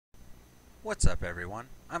What's up everyone,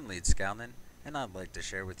 I'm Lead Scowlin, and I'd like to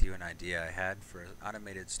share with you an idea I had for an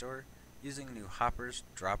automated store using new hoppers,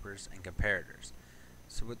 droppers, and comparators.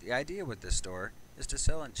 So what the idea with this store is to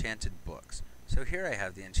sell enchanted books. So here I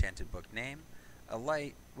have the enchanted book name, a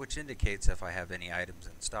light which indicates if I have any items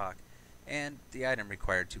in stock, and the item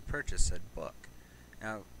required to purchase said book.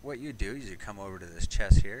 Now what you do is you come over to this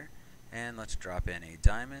chest here, and let's drop in a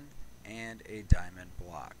diamond and a diamond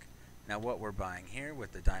block. Now what we're buying here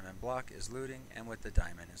with the diamond block is looting, and with the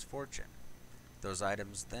diamond is fortune. Those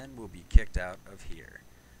items then will be kicked out of here.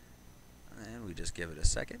 And we just give it a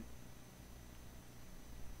second,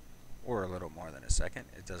 or a little more than a second.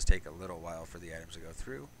 It does take a little while for the items to go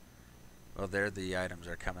through. Well, there the items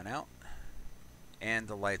are coming out, and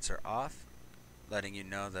the lights are off, letting you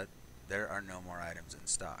know that there are no more items in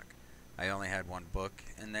stock. I only had one book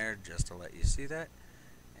in there just to let you see that.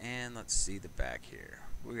 And let's see the back here.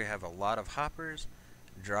 We have a lot of hoppers,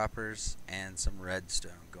 droppers, and some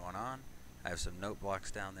redstone going on. I have some note blocks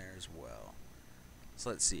down there as well. So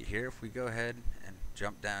let's see here, if we go ahead and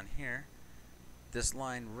jump down here, this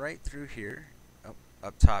line right through here,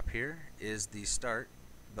 up top here, is the start.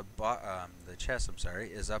 The chest,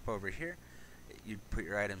 is up over here. You put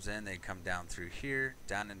your items in, they come down through here,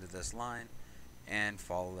 down into this line, and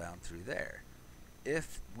fall down through there.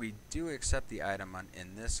 If we do accept the item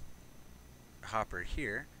in this hopper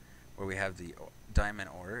here, where we have the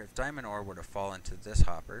diamond ore, if diamond ore were to fall into this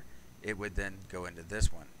hopper, it would then go into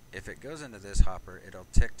this one. If it goes into this hopper, it'll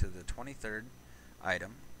tick to the 23rd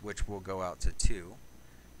item, which will go out to 2,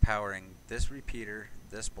 powering this repeater,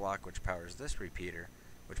 this block, which powers this repeater,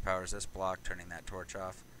 which powers this block, turning that torch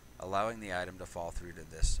off, allowing the item to fall through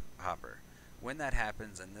to this hopper. When that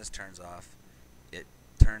happens and this turns off, it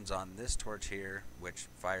turns on this torch here, which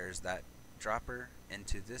fires that dropper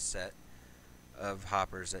into this set of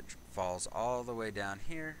hoppers that falls all the way down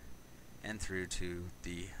here and through to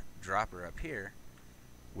the dropper up here,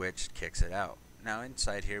 which kicks it out. Now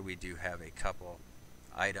inside here we do have a couple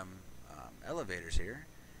item elevators here,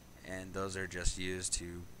 and those are just used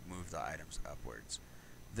to move the items upwards.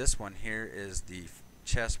 This one here is the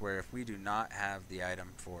chest where if we do not have the item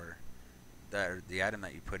for the item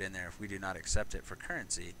that you put in there, if we do not accept it for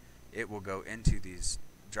currency, it will go into these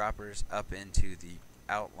droppers up into the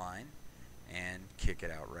outline and kick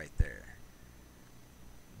it out right there.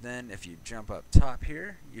 Then if you jump up top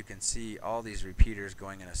here, you can see all these repeaters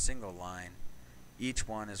going in a single line. Each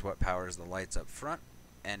one is what powers the lights up front,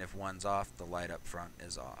 and if one's off, the light up front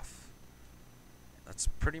is off. That's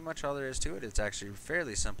pretty much all there is to it. It's actually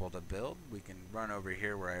fairly simple to build. We can run over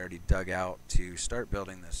here where I already dug out to start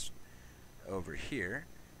building this over here.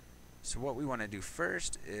 So what we want to do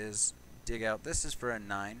first is dig out, this is for a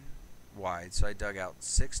 9 wide, so I dug out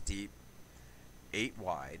 6 deep, 8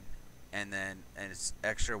 wide, and it's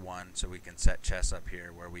extra 1 so we can set chests up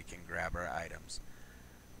here where we can grab our items.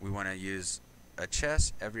 We want to use a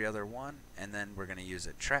chest every other one, and then we're going to use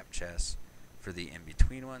a trap chest for the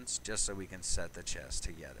in-between ones, just so we can set the chest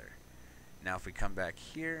together. Now if we come back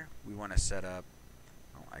here, we want to set up,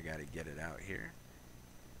 I gotta get it out here,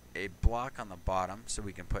 a block on the bottom so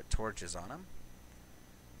we can put torches on them.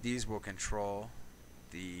 These will control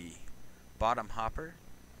the bottom hopper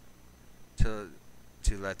to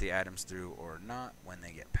let the items through or not when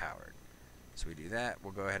they get powered. So we do that.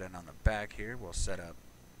 We'll go ahead and on the back here we'll set up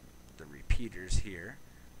the repeaters here,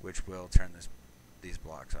 which will turn these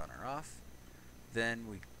blocks on or off. Then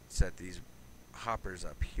we set these hoppers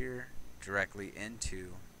up here directly into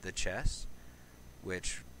the chest,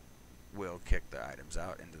 which will kick the items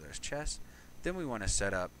out into those chests. Then we want to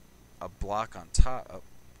set up a block on top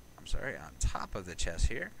of the chest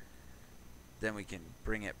here. Then we can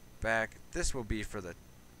bring it back. This will be for the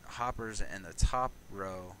hoppers in the top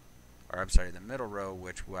row, the middle row,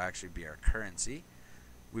 which will actually be our currency.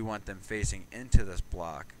 We want them facing into this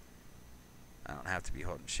block. I don't have to be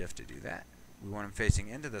holding shift to do that. We want them facing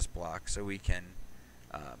into this block so we can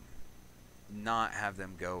not have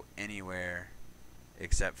them go anywhere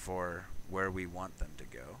except for where we want them to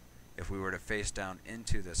go. If we were to face down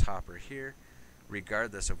into this hopper here,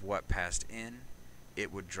 regardless of what passed in,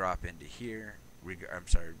 it would drop into here.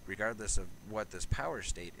 Regardless of what this power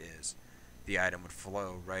state is, the item would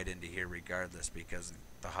flow right into here regardless, because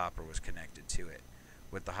the hopper was connected to it.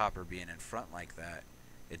 With the hopper being in front like that,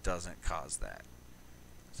 it doesn't cause that.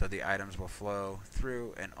 So the items will flow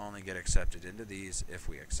through and only get accepted into these if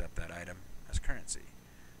we accept that item as currency.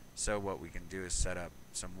 So what we can do is set up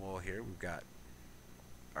some wool here. We've got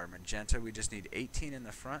our magenta. We just need 18 in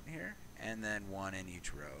the front here, and then 1 in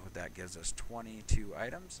each row. That gives us 22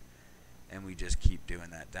 items, and we just keep doing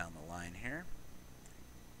that down the line here.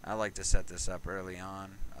 I like to set this up early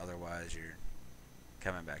on, otherwise you're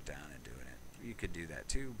coming back down and doing it. You could do that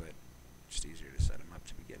too, but just easier to set them up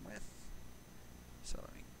to begin with. So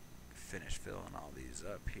let me finish filling all these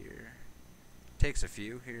up here. Takes a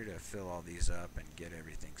few here to fill all these up and get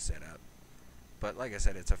everything set up. But like I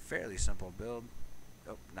said, it's a fairly simple build.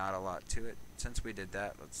 Oh, not a lot to it. Since we did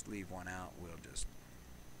that, let's leave one out. We'll just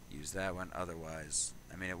use that one. Otherwise,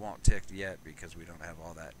 I mean, it won't tick yet because we don't have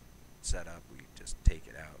all that set up. We just take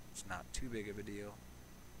it out. It's not too big of a deal.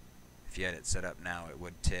 If you had it set up now, it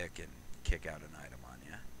would tick and kick out an item on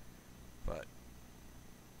you. But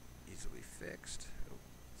easily fixed. Oh,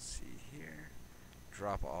 let's see here.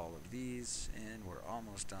 Drop all of these in. We're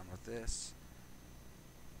almost done with this.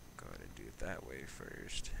 Go ahead and do it that way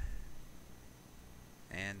first.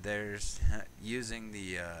 And there's using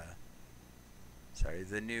the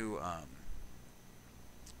the new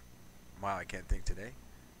wow, I can't think today.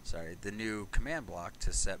 The new command block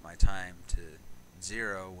to set my time to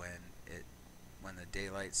 0 when the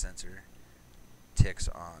daylight sensor ticks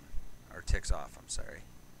on or ticks off. I'm sorry.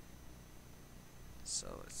 So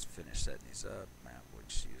let's finish setting these up. Map, we'll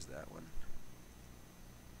just use that one.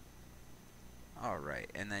 Alright,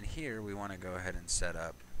 and then here we want to go ahead and set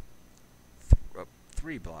up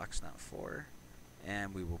 3 blocks, not 4.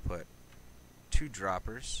 And we will put 2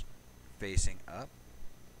 droppers facing up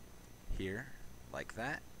here, like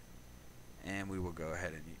that. And we will go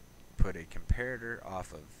ahead and put a comparator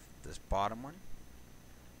off of this bottom one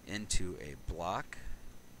into a block,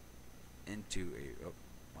 into a,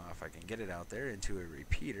 well, if I can get it out there, into a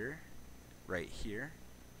repeater right here,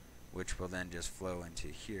 which will then just flow into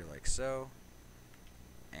here like so.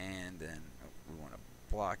 And then we want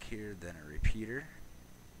a block here, then a repeater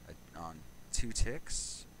on 2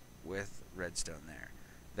 ticks with redstone there.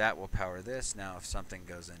 That will power this. Now if something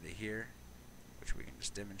goes into here, which we can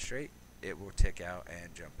just demonstrate, it will tick out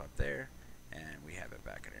and jump up there, and we have it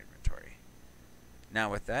back in our inventory.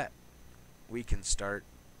 Now with that, we can start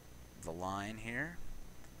the line here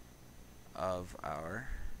of our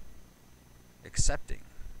accepting,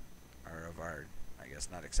 or of our, I guess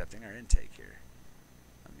not accepting, our intake here.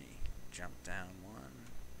 Let me jump down one,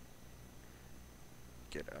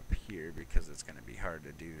 get up here because it's going to be hard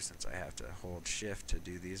to do since I have to hold shift to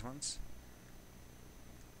do these ones.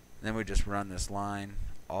 And then we just run this line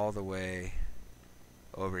all the way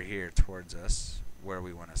over here towards us where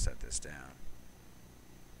we want to set this down.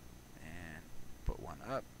 And put one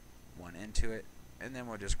up, one into it, and then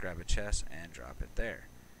we'll just grab a chest and drop it there.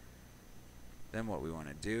 Then what we want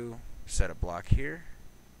to do, set a block here,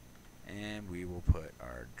 and we will put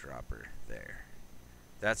our dropper there.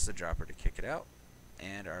 That's the dropper to kick it out,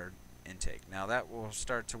 and our intake. Now that will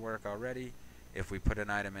start to work already. If we put an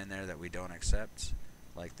item in there that we don't accept,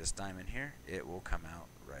 like this diamond here, it will come out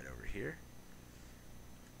right over here.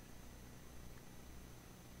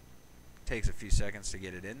 Takes a few seconds to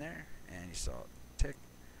get it in there, and you saw it tick.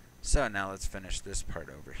 So now let's finish this part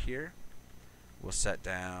over here. We'll set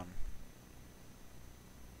down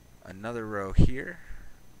another row here.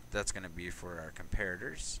 That's going to be for our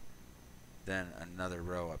comparators. Then another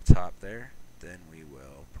row up top there. Then we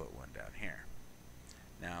will put one down here.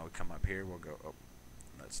 Now we come up here, we'll go, oh,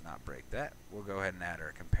 let's not break that. We'll go ahead and add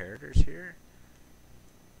our comparators here.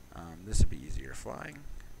 This will be easier flying.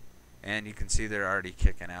 And you can see they're already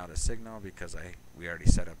kicking out a signal because we already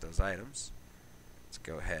set up those items. Let's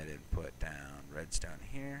go ahead and put down redstone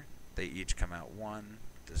here. They each come out 1.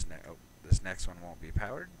 This next one won't be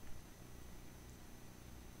powered,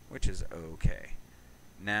 which is okay.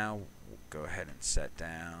 Now we'll go ahead and set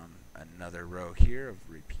down another row here of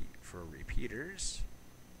repeaters.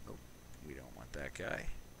 Oh, we don't want that guy.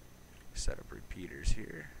 Set up repeaters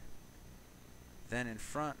here. Then in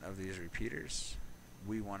front of these repeaters,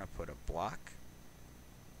 we want to put a block,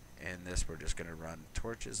 and this we're just going to run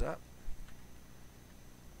torches up.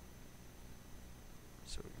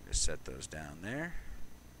 So we can just set those down there.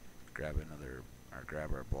 Grab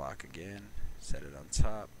our block again, set it on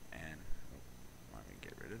top, and let me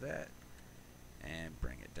get rid of that and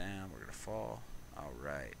bring it down. We're going to fall.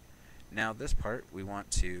 Alright. Now this part, we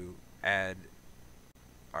want to add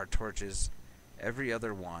our torches every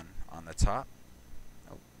other one on the top.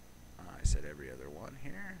 Oh, I said every other one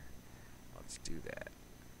here. Let's do that.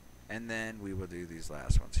 And then we will do these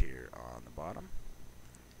last ones here on the bottom.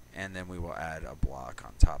 And then we will add a block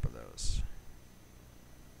on top of those.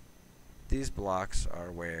 These blocks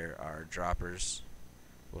are where our droppers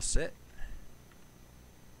will sit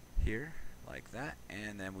here, like that,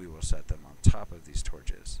 and then we will set them on top of these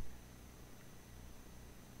torches.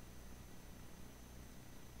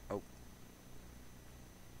 Oh.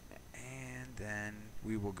 And then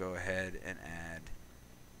we will go ahead and add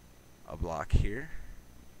a block here.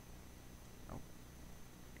 Oh,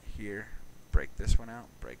 here. Break this one out.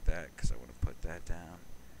 Break that because I want to put that down.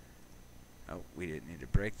 Oh, we didn't need to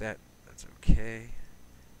break that. That's okay.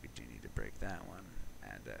 We do need to break that one.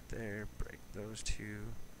 Add that there. Break those two.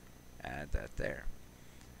 Add that there.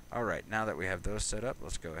 Alright, now that we have those set up,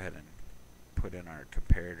 let's go ahead and put in our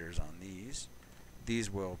comparators on these.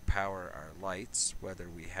 These will power our lights, whether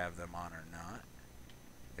we have them on or not,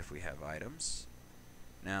 if we have items.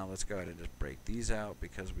 Now let's go ahead and just break these out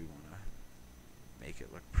because we want to make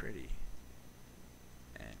it look pretty.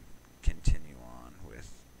 And continue on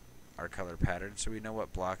with our color pattern so we know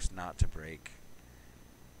what blocks not to break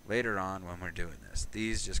later on when we're doing this.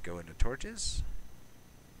 These just go into torches,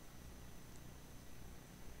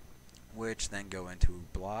 which then go into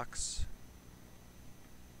blocks.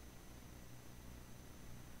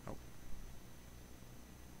 Oh.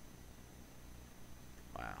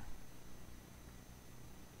 Wow.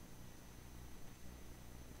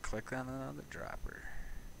 Click on another dropper.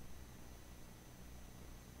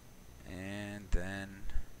 And then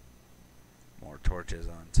more torches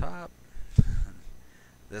on top.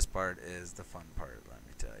 This part is the fun part, let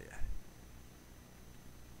me tell you.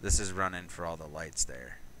 This is running for all the lights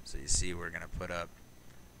there. So you see we're going to put up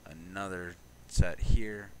another set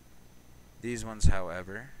here. These ones,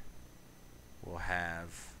 however, will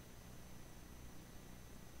have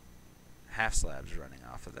half slabs running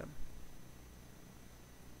off of them.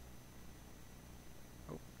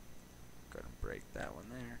 Oh, go ahead and break that one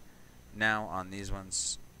there. Now on these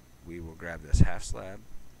ones, we will grab this half slab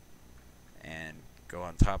and go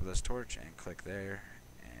on top of this torch and click there,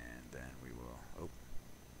 and then we will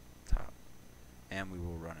top, and we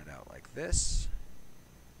will run it out like this.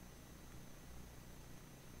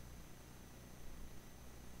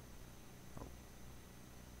 Oh.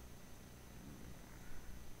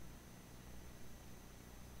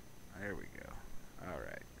 There we go.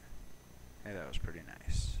 Alright. Hey, that was pretty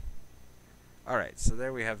nice. Alright, so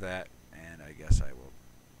there we have that, and I guess I will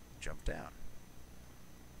jump down.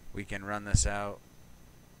 We can run this out.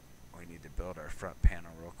 We need to build our front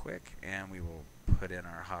panel real quick, and we will put in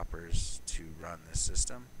our hoppers to run this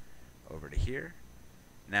system over to here.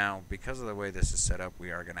 Now, because of the way this is set up, we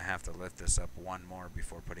are going to have to lift this up one more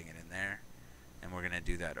before putting it in there, and we're going to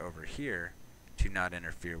do that over here to not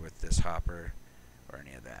interfere with this hopper or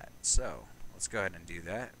any of that. So let's go ahead and do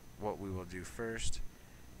that. What we will do first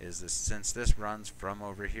is this, since this runs from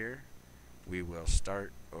over here, we will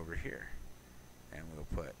start over here, and we'll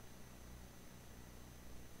put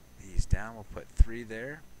these down. We'll put 3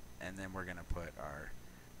 there, and then we're going to put our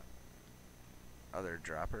other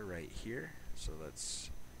dropper right here. So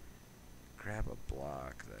let's grab a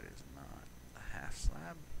block that is not a half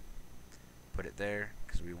slab, put it there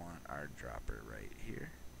because we want our dropper right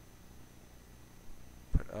here.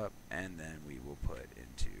 Put up, and then we will put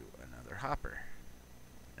into another hopper.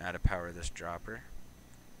 Now to power this dropper,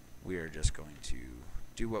 we are just going to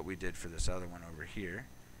do what we did for this other one over here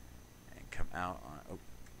and come out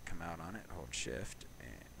on it, hold shift,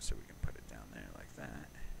 and so we can put it down there like that.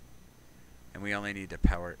 And we only need to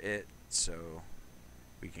power it so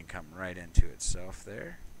we can come right into itself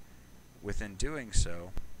there. Within doing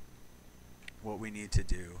so, what we need to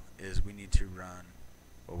do is we need to run,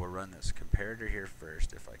 well, we'll run this comparator here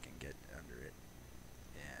first if I can get under it.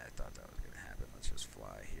 Yeah, I thought that was going to happen. Let's just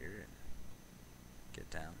fly here and get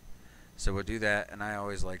down. So we'll do that, and I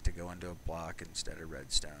always like to go into a block instead of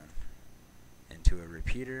redstone. Into a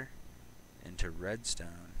repeater, into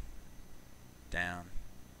redstone, down,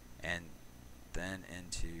 and then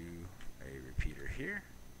into a repeater here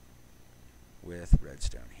with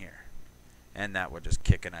redstone here. And that will just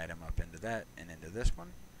kick an item up into that and into this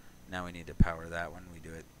one. Now we need to power that one. We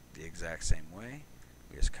do it the exact same way.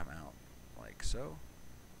 We just come out like so,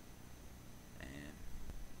 and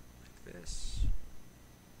like this.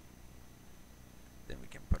 Then we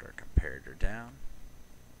can put our comparator down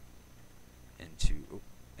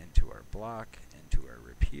into our block, into our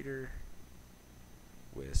repeater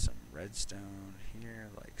with some redstone here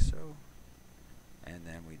like so, and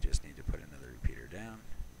then we just need to put another repeater down,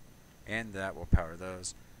 and that will power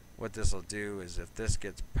those. What this will do is if this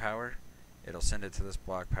gets power, it'll send it to this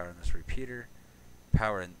block powering this repeater,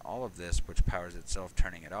 powering all of this, which powers itself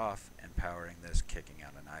turning it off, and powering this kicking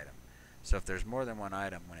out an item. So if there's more than one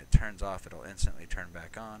item, when it turns off, it'll instantly turn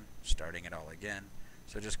back on, starting it all again.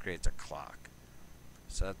 So it just creates a clock.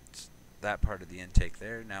 So that's that part of the intake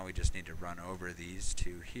there. Now we just need to run over these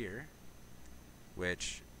two here,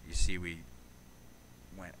 which you see we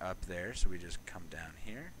went up there, so we just come down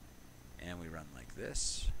here and we run like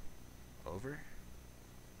this over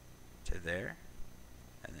to there,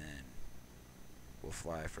 and then will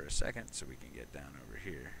fly for a second so we can get down over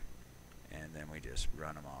here, and then we just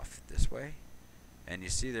run them off this way. And you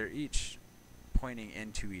see they're each pointing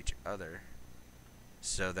into each other,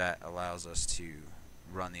 so that allows us to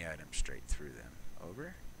run the item straight through them.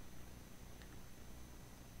 Over.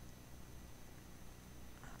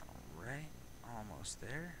 Alright, almost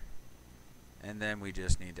there. And then we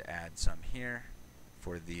just need to add some here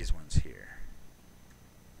for these ones here.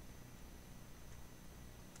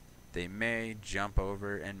 They may jump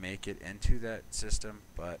over and make it into that system,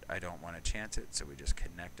 but I don't want to chance it, so we just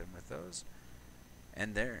connect them with those.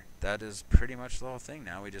 And there, that is pretty much the whole thing.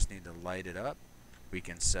 Now we just need to light it up. We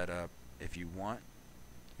can set up, if you want,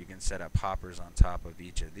 you can set up hoppers on top of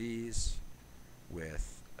each of these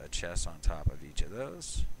with a chest on top of each of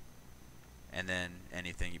those. And then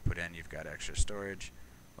anything you put in, you've got extra storage.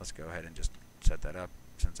 Let's go ahead and just set that up,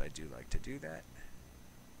 since I do like to do that.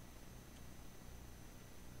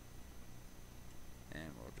 And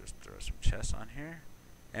we'll just throw some chests on here.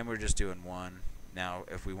 And we're just doing one. Now,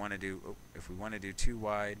 if we want to do two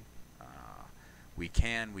wide, we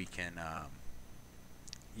can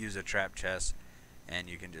use a trap chest, and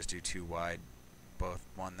you can just do two wide, both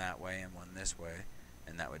one that way and one this way,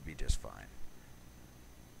 and that would be just fine.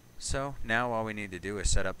 So now all we need to do is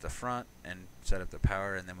set up the front and set up the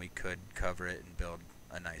power, and then we could cover it and build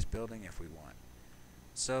a nice building if we want.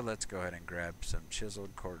 So let's go ahead and grab some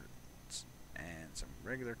chiseled quartz and some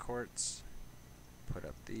regular quartz. Put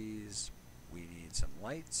up these. We need some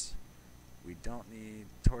lights. We don't need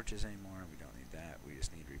torches anymore. We don't need that. We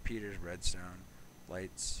just need repeaters, redstone,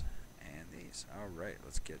 lights, and these. Alright,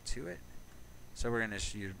 let's get to it. So we're going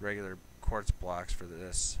to use regular quartz blocks for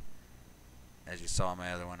this. As you saw in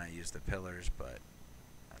my other one, I used the pillars, but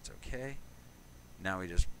that's okay. Now we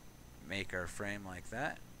just make our frame like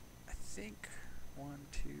that. I think 1,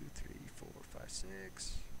 2, 3, 4, 5,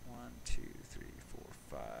 6. 1, 2, 3,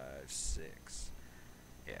 4, 5, 6.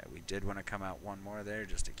 Yeah, we did want to come out one more there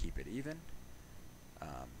just to keep it even.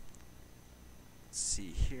 Let's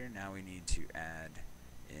see here, now we need to add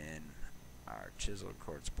in our chiseled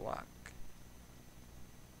quartz block.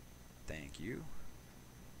 Thank you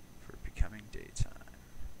for becoming daytime.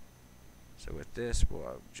 So with this,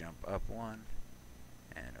 we'll jump up one,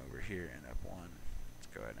 and over here and up one. Let's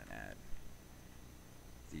go ahead and add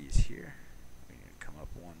these here. We need to come up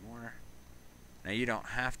one more. Now you don't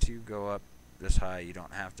have to go up this high. You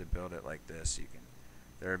don't have to build it like this. You can.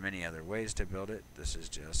 There are many other ways to build it. This is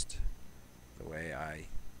just the way I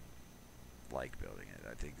like building it.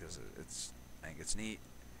 I think I think it's neat.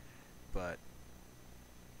 But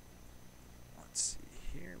let's see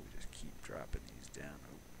here. We just keep dropping these down.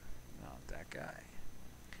 Oh, not that guy.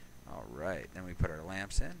 All right. Then we put our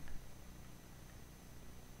lamps in.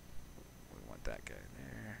 We want that guy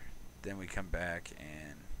there. Then we come back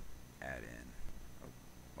and add in.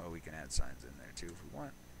 Well, we can add signs in there too if we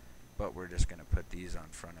want, but we're just going to put these on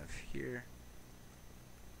front of here.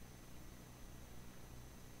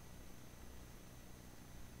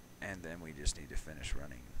 And then we just need to finish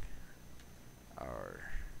running our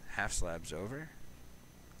half slabs over.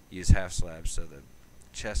 Use half slabs so the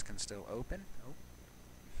chest can still open. Oh,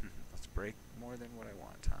 let's break more than what I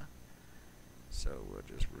want, huh? So we'll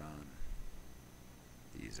just run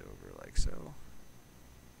these over like so.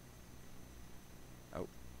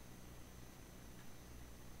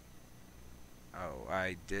 Oh,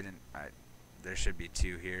 I didn't. There should be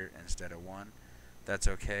two here instead of one. That's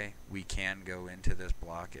okay. We can go into this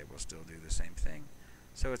block. It will still do the same thing.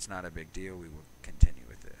 So it's not a big deal. We will continue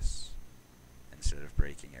with this instead of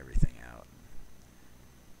breaking everything out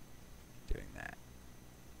and doing that.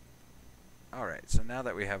 Alright, so now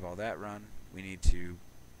that we have all that run, we need to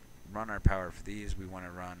run our power for these. We want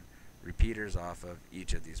to run repeaters off of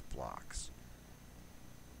each of these blocks.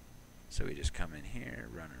 So we just come in here,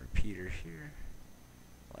 run a repeater here,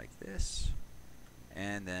 like this,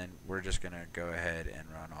 and then we're just going to go ahead and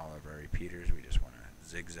run all of our repeaters. We just want to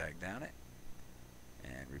zigzag down it,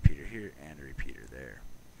 and repeater here, and a repeater there.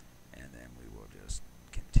 And then we will just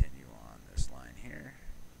continue on this line here,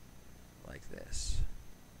 like this.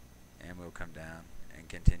 And we'll come down and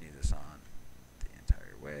continue this on the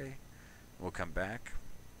entire way. We'll come back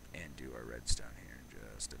and do our redstone here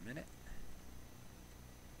in just a minute.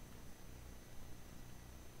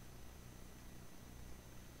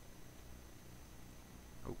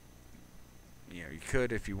 You know, you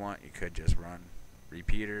could, if you want, you could just run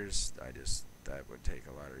repeaters. That would take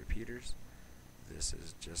a lot of repeaters. This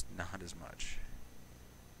is just not as much.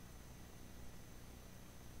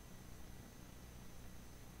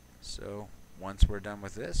 So once we're done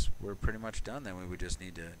with this, we're pretty much done. Then we would just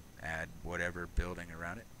need to add whatever building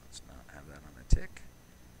around it. Let's not have that on a tick.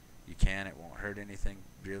 You can, it won't hurt anything.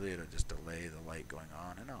 Really, it'll just delay the light going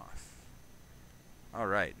on and off.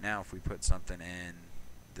 Alright, now if we put something in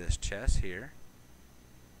this chest here,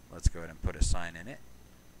 let's go ahead and put a sign in it.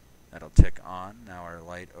 That'll tick on. Now our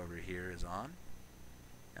light over here is on.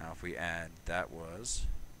 Now if we add, that was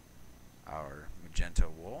our magenta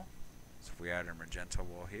wool. So if we add our magenta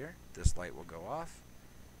wool here, this light will go off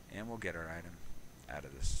and we'll get our item out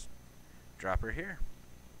of this dropper here.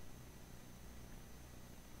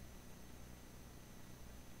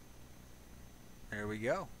 There we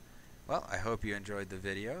go. Well, I hope you enjoyed the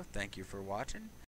video. Thank you for watching.